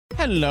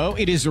Hello,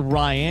 it is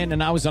Ryan,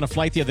 and I was on a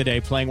flight the other day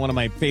playing one of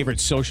my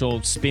favorite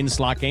social spin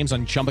slot games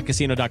on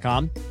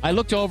ChumbaCasino.com. I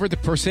looked over at the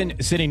person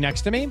sitting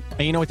next to me, and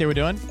you know what they were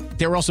doing?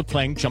 They were also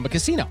playing Chumba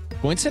Casino.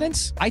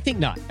 Coincidence? I think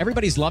not.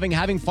 Everybody's loving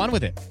having fun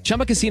with it.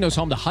 Chumba Casino is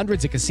home to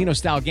hundreds of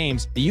casino-style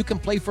games that you can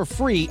play for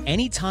free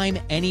anytime,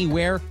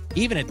 anywhere,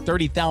 even at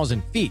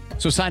 30,000 feet.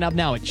 So sign up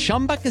now at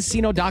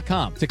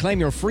ChumbaCasino.com to claim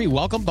your free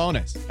welcome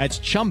bonus. That's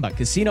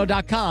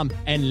ChumbaCasino.com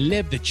and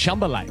live the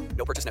Chumba life.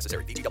 No purchase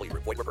necessary. VGW.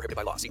 Void where prohibited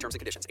by law. See terms and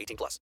conditions.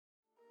 18+.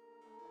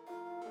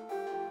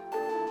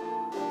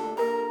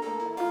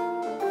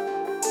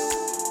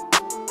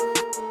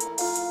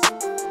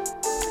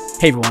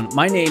 Hey everyone,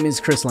 my name is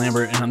Chris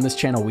Lambert, and on this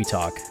channel we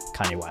talk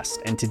Kanye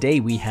West. And today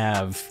we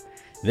have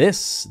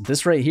this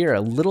right here, a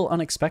little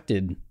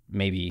unexpected,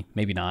 maybe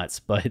not,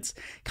 but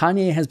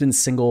Kanye has been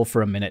single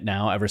for a minute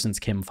now, ever since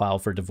Kim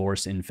filed for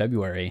divorce in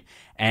February.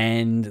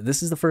 And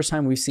this is the first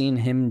time we've seen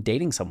him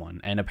dating someone,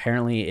 and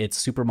apparently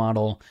it's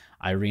supermodel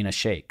Irina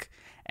Shayk.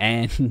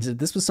 And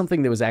this was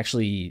something that was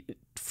actually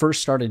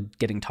first started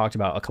getting talked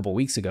about a couple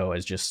weeks ago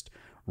as just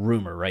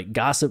rumor, right?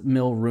 Gossip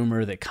mill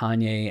rumor that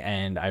Kanye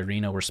and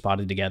Irina were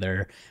spotted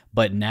together.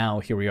 But now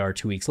here we are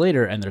 2 weeks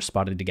later and they're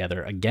spotted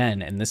together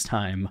again. And this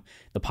time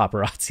the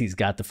paparazzis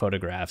got the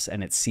photographs,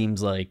 and it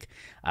seems like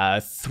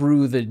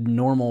through the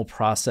normal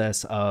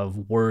process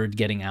of word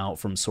getting out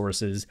from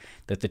sources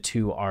that the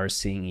two are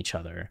seeing each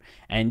other.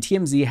 And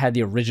TMZ had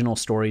the original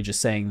story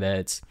just saying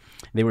that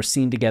they were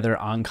seen together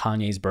on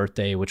Kanye's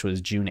birthday, which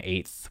was June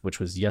 8th, which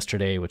was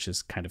yesterday, which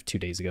is kind of 2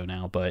 days ago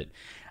now. But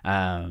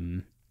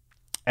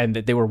and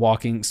that they were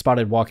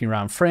spotted walking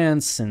around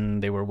France,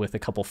 and they were with a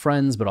couple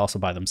friends, but also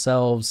by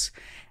themselves.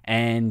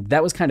 And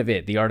that was kind of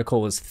it. The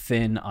article was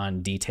thin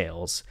on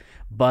details,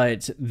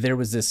 but there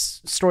was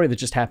this story that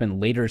just happened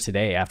later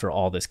today after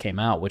all this came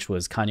out, which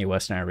was Kanye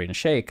West and Irina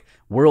Shayk,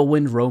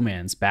 whirlwind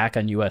romance back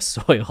on U.S.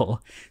 soil.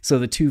 So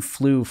the two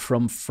flew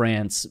from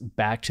France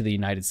back to the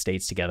United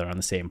States together on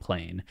the same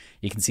plane.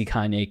 You can see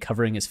Kanye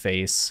covering his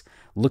face,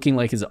 looking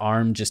like his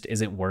arm just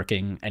isn't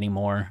working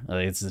anymore.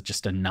 It's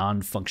just a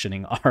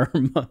non-functioning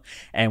arm,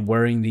 and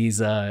wearing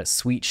these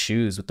sweet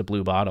shoes with the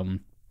blue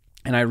bottom.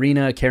 And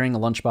Irina carrying a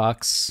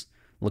lunchbox,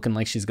 looking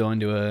like she's going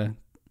to a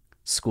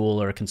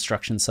school or a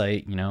construction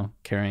site, you know,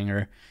 carrying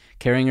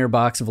her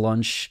box of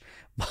lunch.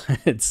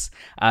 But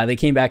they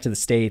came back to the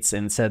States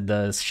and said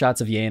the shots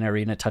of Ye and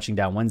Irina touching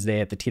down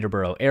Wednesday at the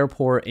Teterboro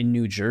Airport in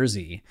New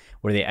Jersey,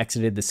 where they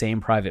exited the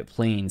same private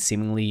plane,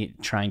 seemingly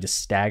trying to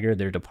stagger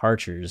their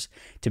departures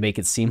to make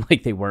it seem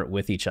like they weren't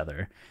with each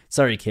other.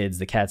 Sorry, kids,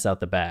 the cat's out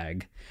the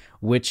bag.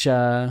 Which,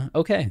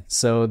 okay,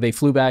 so they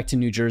flew back to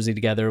New Jersey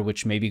together,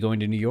 which may be going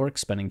to New York,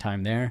 spending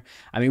time there.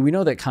 I mean, we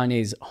know that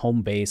Kanye's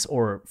home base,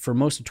 or for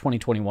most of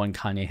 2021,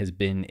 Kanye has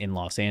been in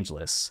Los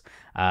Angeles,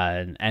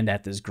 and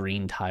at this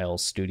green tile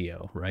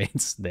studio,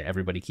 right? That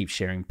everybody keeps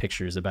sharing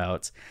pictures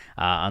about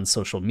on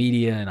social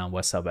media and on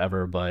West Sub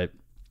Ever, but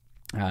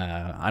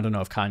I don't know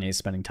if Kanye is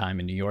spending time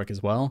in New York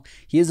as well.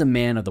 He is a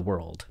man of the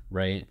world,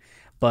 right?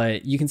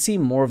 But you can see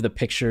more of the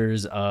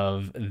pictures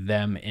of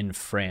them in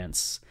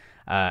France.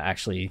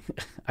 Actually,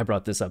 I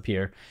brought this up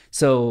here.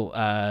 So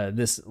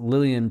this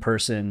Lillian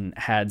person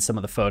had some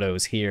of the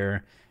photos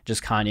here,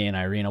 just Kanye and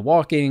Irina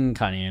walking,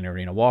 Kanye and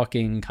Irina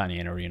walking, Kanye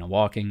and Irina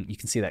walking. You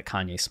can see that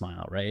Kanye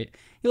smile, right?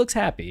 He looks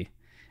happy.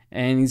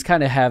 And he's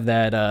kind of have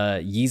that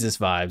Yeezus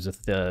vibes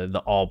with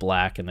the all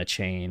black and the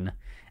chain.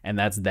 And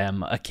that's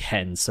them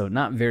again. So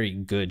not very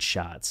good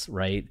shots,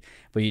 right?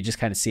 But you just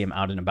kind of see him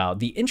out and about.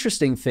 The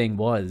interesting thing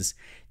was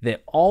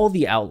that all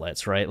the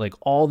outlets, right? Like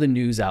all the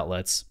news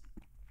outlets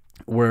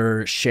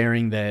were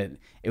sharing that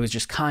it was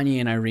just Kanye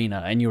and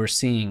Irina, and you were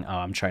seeing,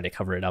 I'm trying to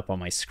cover it up on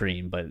my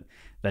screen, but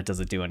that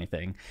doesn't do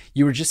anything.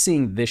 You were just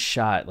seeing this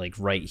shot like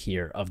right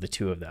here of the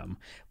two of them.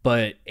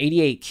 But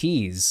 88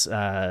 Keys,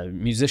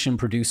 musician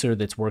producer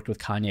that's worked with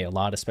Kanye a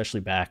lot,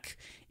 especially back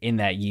in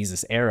that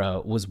Yeezus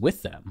era, was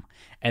with them.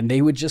 And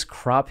they would just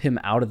crop him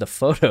out of the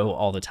photo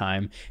all the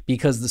time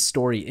because the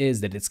story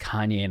is that it's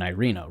Kanye and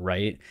Irina,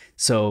 right?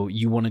 So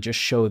you want to just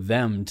show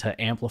them to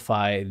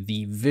amplify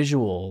the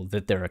visual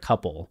that they're a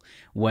couple,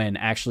 when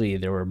actually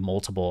there were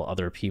multiple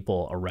other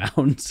people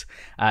around.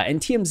 And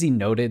TMZ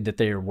noted that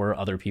there were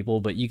other people,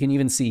 but you can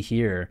even see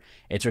here,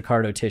 it's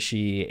Ricardo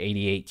Tisci,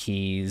 88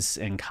 Keys,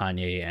 and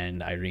Kanye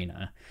and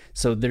Irina.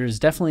 So there's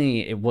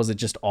definitely, it wasn't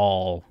just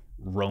all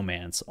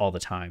romance all the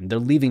time. They're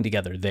leaving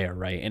together there,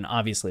 right? And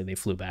obviously they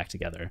flew back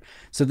together.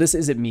 So this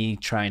isn't me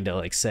trying to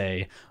like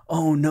say,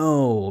 oh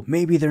no,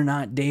 maybe they're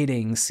not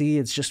dating. See,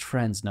 it's just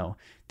friends. No,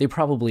 they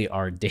probably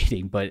are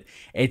dating, but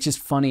it's just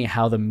funny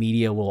how the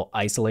media will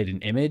isolate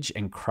an image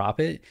and crop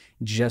it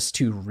just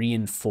to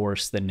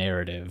reinforce the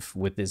narrative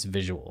with this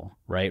visual,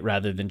 right?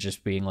 Rather than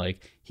just being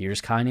like,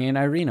 here's Kanye and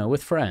Irina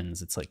with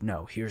friends. It's like,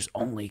 no, here's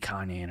only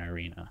Kanye and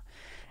Irina.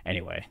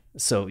 Anyway,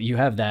 so you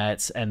have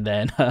that. And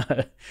then,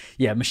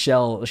 yeah,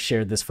 Michelle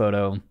shared this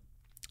photo.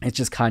 It's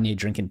just Kanye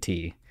drinking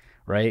tea,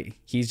 right?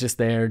 He's just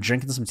there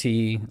drinking some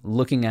tea,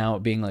 looking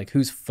out, being like,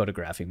 who's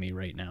photographing me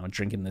right now,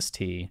 drinking this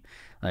tea,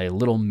 a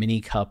little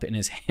mini cup in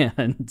his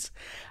hand.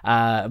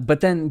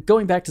 But then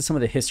going back to some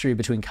of the history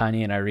between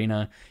Kanye and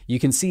Irina, you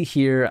can see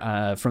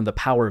here from the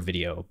Power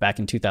video back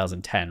in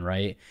 2010,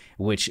 right?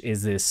 Which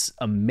is this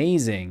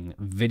amazing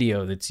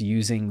video that's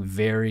using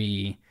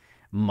very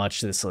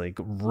much this like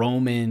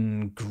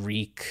Roman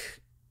Greek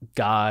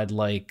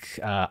god-like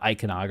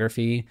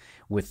iconography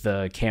with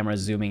the camera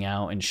zooming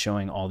out and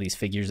showing all these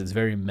figures. It's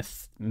very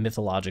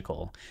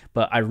mythological.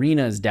 But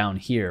Irina is down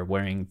here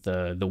wearing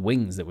the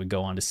wings that would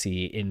go on to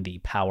see in the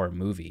Power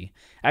movie.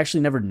 I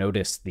actually never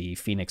noticed the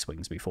Phoenix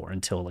wings before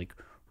until like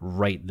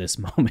right this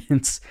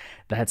moment.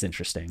 That's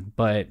interesting.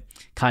 But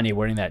Kanye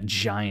wearing that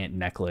giant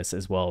necklace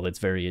as well that's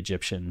very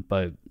Egyptian.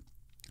 But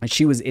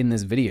she was in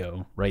this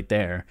video right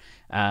there.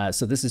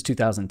 So this is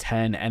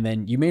 2010. And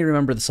then you may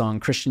remember the song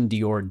Christian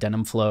Dior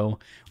Denim Flow,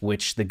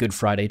 which the Good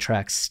Friday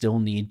tracks still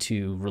need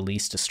to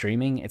release to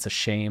streaming. It's a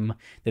shame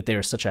that they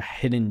are such a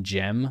hidden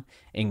gem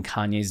in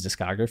Kanye's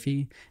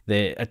discography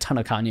that a ton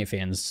of Kanye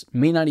fans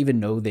may not even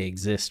know they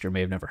exist or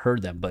may have never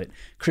heard them. But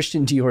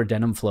Christian Dior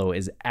Denim Flow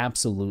is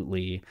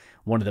absolutely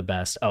one of the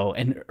best. Oh,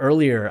 and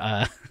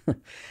earlier,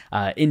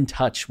 In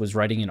Touch was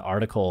writing an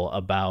article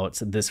about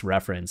this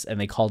reference, and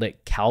they called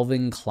it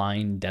Calvin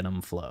Klein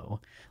Denim Flow.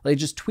 They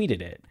just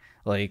tweeted it,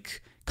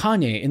 like,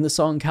 Kanye in the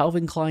song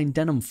Calvin Klein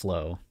Denim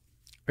Flow.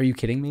 Are you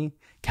kidding me?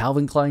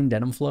 Calvin Klein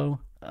Denim Flow?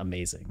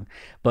 Amazing.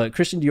 But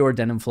Christian Dior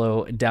Denim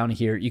Flow, down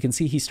here, you can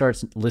see he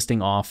starts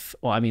listing off,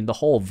 well, I mean, the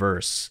whole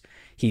verse,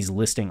 he's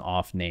listing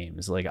off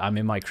names. Like, I'm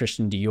in my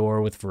Christian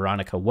Dior with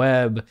Veronica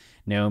Webb,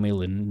 Naomi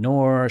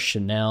Lenore,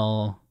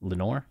 Chanel,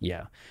 Lenore?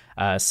 Yeah.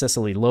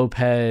 Cecily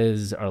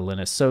Lopez,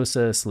 Arlena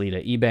Sosa,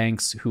 Selena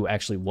Ebanks, who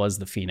actually was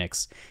the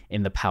Phoenix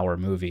in the Power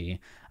movie.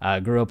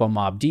 Grew up on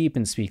Mobb Deep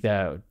and speak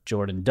that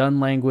Jordan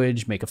Dunn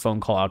language. Make a phone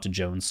call out to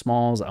Joan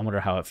Smalls. I wonder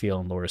how it feel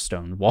in Laura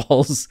Stone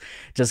Walls.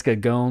 Jessica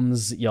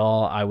Gomes,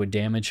 y'all, I would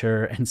damage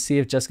her. And see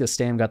if Jessica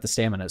Stam got the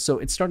stamina. So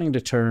it's starting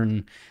to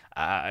turn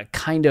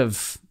kind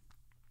of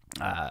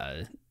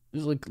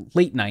like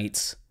late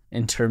nights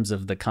in terms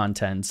of the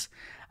content,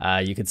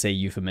 you could say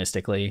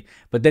euphemistically.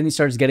 But then he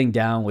starts getting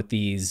down with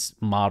these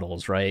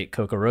models, right?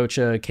 Coco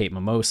Rocha, Kate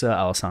Mimosa,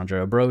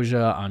 Alessandra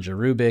Ambrosia, Anja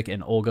Rubik,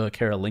 and Olga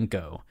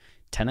Karolinko.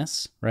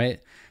 Tennis, right?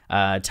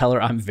 Tell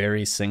her I'm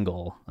very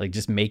single. Like,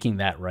 just making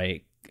that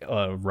right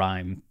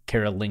rhyme.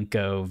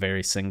 Karolinko,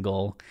 very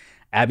single.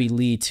 Abby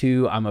Lee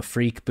too. I'm a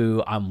freak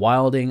boo. I'm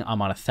wilding.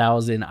 I'm on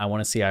 1,000. I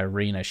want to see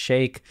Irina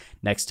shake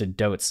next to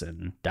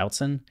Doutzen.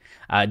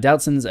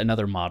 Doubtsen's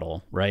another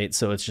model, right?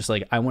 So it's just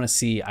like, I want to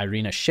see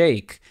Irina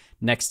shake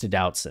next to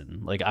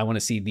Doutzen. Like, I want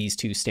to see these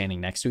two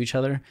standing next to each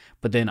other.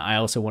 But then I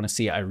also want to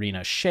see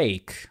Irina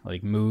shake,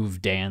 like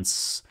move,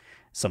 dance,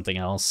 something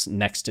else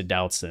next to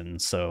Doutzen.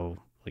 So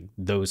like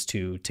those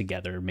two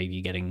together,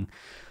 maybe getting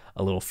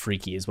a little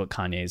freaky is what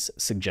Kanye's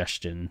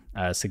suggesting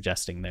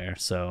there.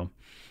 So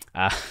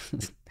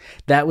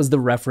that was the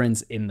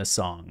reference in the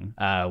song,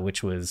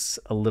 which was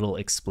a little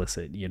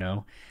explicit, you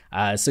know?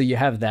 So you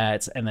have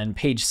that. And then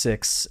page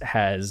 6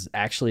 has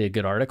actually a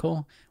good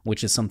article,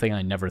 which is something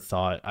I never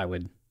thought I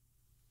would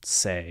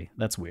say.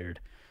 That's weird.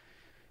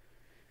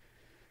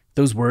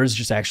 Those words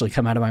just actually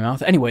come out of my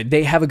mouth. Anyway,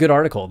 they have a good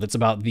article that's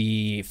about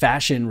the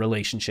fashion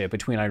relationship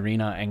between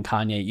Irina and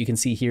Kanye. You can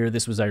see here,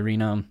 this was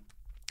Irina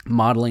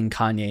modeling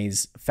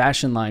Kanye's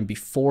fashion line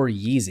before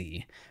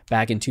Yeezy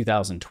back in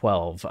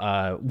 2012,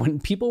 when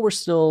people were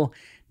still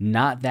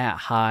not that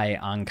high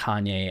on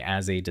Kanye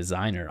as a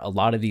designer. A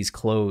lot of these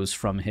clothes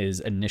from his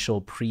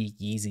initial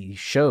pre-Yeezy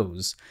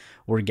shows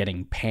were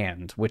getting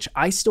panned, which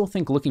I still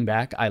think, looking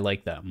back, I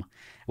like them,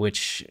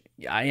 which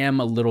I am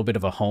a little bit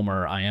of a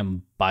homer. I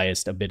am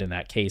biased a bit in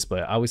that case, but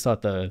I always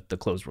thought the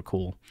clothes were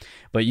cool.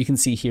 But you can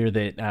see here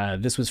that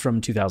this was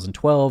from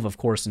 2012, of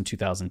course, in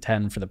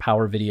 2010 for the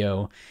Power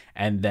video,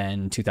 and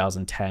then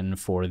 2010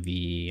 for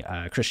the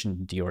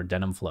Christian Dior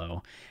Denim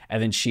Flow.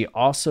 And then she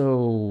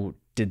also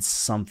did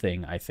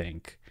something, I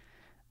think.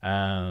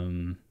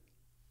 Maybe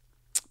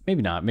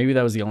not. Maybe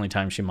that was the only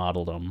time she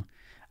modeled them.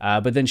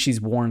 But then she's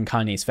worn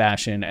Kanye's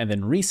fashion. And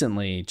then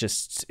recently,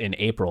 just in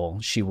April,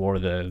 she wore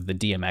the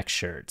DMX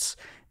shirts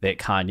that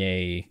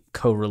Kanye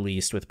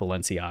co-released with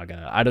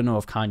Balenciaga. I don't know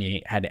if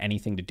Kanye had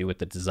anything to do with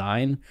the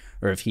design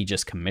or if he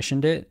just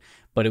commissioned it,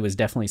 but it was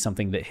definitely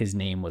something that his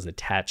name was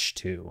attached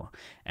to.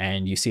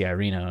 And you see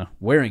Irina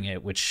wearing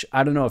it, which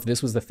I don't know if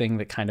this was the thing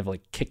that kind of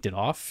like kicked it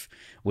off,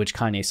 which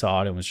Kanye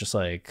saw it and was just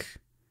like,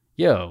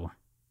 yo,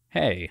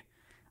 hey,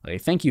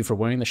 like, thank you for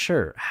wearing the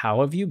shirt.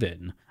 How have you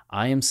been?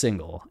 I am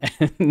single.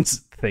 And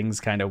things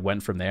kind of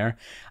went from there.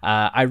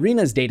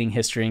 Irina's dating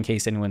history, in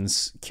case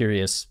anyone's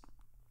curious.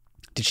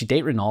 Did she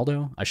date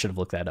Ronaldo? I should have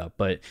looked that up.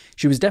 But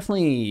she was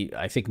definitely,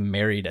 I think,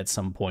 married at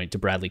some point to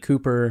Bradley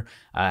Cooper,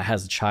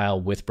 has a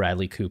child with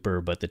Bradley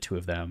Cooper, but the two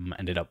of them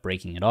ended up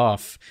breaking it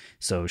off.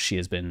 So she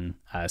has been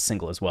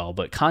single as well.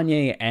 But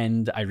Kanye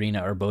and Irina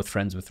are both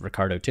friends with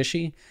Riccardo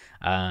Tisci,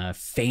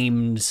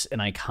 famed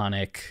and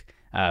iconic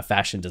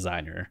fashion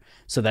designer.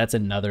 So that's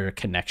another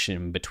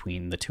connection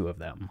between the two of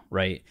them,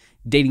 right?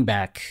 Dating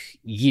back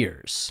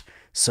years.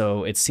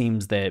 So it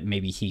seems that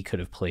maybe he could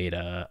have played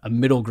a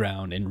middle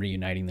ground in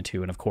reuniting the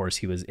two. And of course,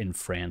 he was in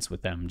France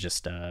with them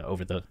just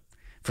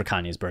for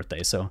Kanye's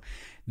birthday. So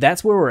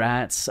that's where we're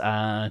at,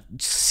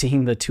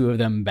 seeing the two of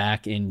them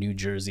back in New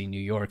Jersey, New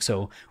York.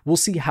 So we'll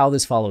see how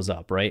this follows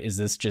up, right? Is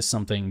this just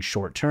something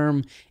short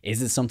term?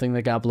 Is it something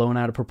that got blown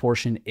out of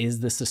proportion?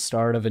 Is this the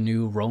start of a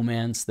new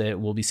romance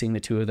that we'll be seeing the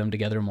two of them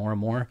together more and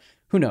more?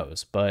 Who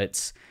knows?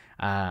 But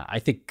I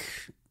think,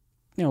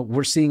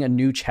 we're seeing a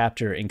new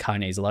chapter in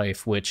Kanye's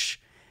life,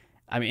 which,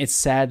 I mean, it's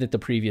sad that the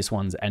previous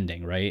one's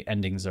ending, right?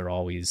 Endings are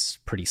always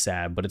pretty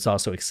sad, but it's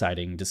also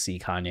exciting to see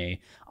Kanye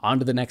on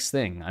to the next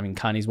thing. I mean,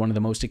 Kanye's one of the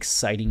most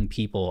exciting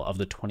people of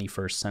the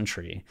 21st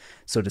century.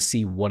 So to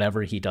see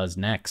whatever he does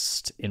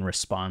next in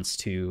response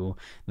to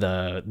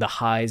the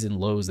highs and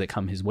lows that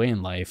come his way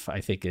in life,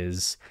 I think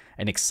is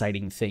an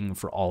exciting thing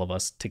for all of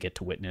us to get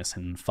to witness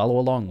and follow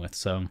along with.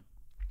 So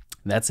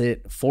that's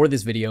it for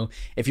this video.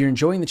 If you're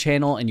enjoying the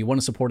channel and you want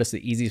to support us,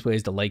 the easiest way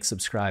is to like,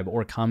 subscribe,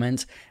 or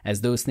comment,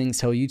 as those things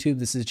tell YouTube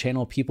this is a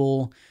channel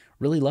people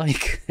really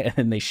like,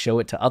 and they show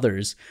it to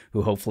others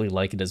who hopefully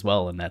like it as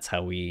well. And that's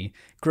how we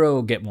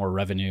grow, get more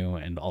revenue,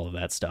 and all of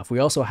that stuff. We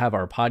also have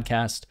our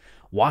podcast,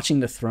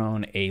 Watching the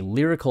Throne, a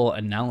lyrical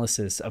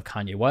analysis of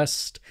Kanye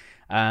West,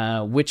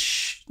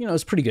 which,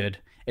 is pretty good.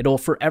 It'll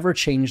forever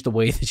change the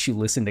way that you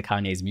listen to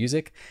Kanye's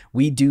music.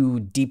 We do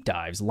deep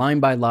dives, line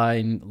by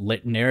line,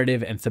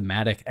 narrative and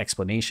thematic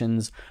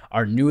explanations.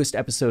 Our newest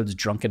episode's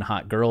Drunken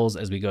Hot Girls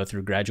as we go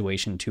through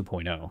Graduation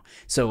 2.0.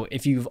 So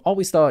if you've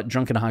always thought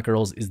Drunken Hot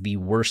Girls is the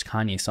worst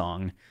Kanye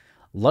song,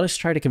 let us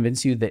try to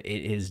convince you that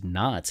it is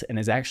not and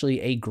is actually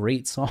a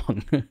great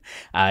song.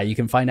 You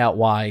can find out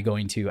why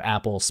going to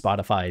Apple,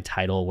 Spotify,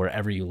 Tidal,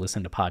 wherever you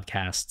listen to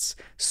podcasts,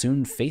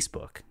 soon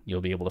Facebook. You'll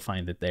be able to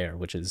find it there,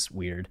 which is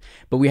weird.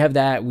 But we have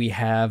that. We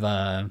have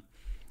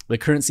the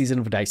current season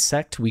of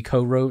Dissect we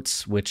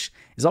co-wrote, which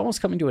is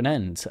almost coming to an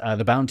end.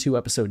 The Bound 2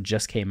 episode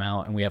just came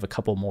out, and we have a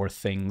couple more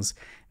things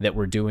that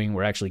we're doing.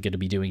 We're actually going to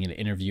be doing an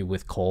interview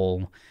with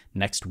Cole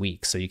next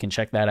week, so you can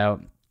check that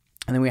out.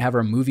 And then we have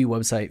our movie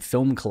website,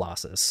 Film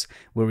Colossus,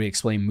 where we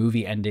explain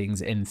movie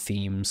endings and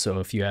themes. So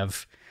if you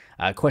have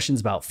questions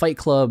about Fight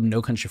Club,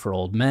 No Country for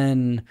Old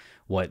Men,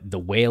 The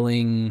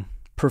Wailing,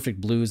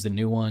 Perfect Blues, the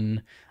new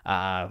one,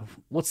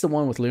 what's the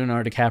one with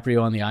Leonardo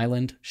DiCaprio on the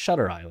island?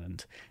 Shutter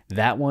Island.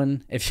 That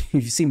one, if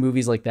you see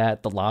movies like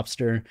that, The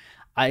Lobster,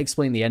 I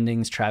explain the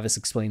endings, Travis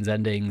explains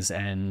endings,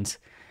 and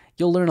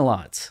you'll learn a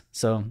lot.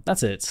 So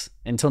that's it.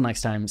 Until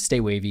next time, stay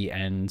wavy,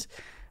 and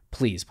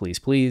please, please,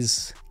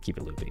 please keep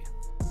it loopy.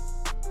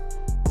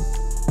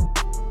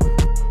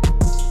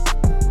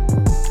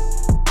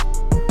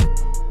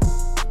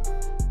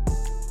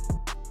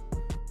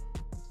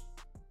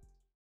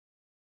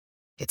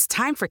 It's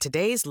time for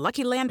today's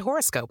Lucky Land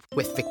horoscope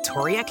with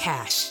Victoria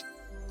Cash.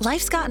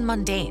 Life's gotten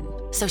mundane,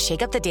 so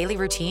shake up the daily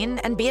routine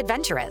and be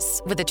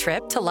adventurous with a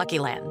trip to Lucky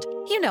Land.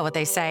 You know what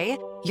they say,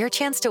 your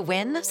chance to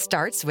win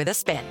starts with a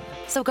spin.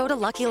 So go to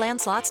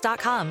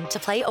LuckyLandSlots.com to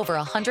play over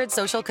 100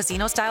 social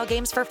casino-style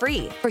games for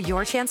free for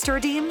your chance to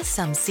redeem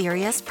some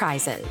serious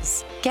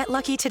prizes. Get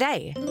lucky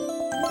today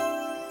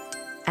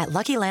at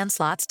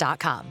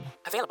LuckyLandSlots.com.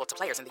 Available to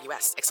players in the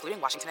U.S., excluding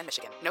Washington and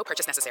Michigan. No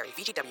purchase necessary.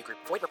 VGW Group.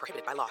 Void where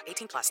prohibited by law.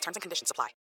 18+. Terms and conditions apply.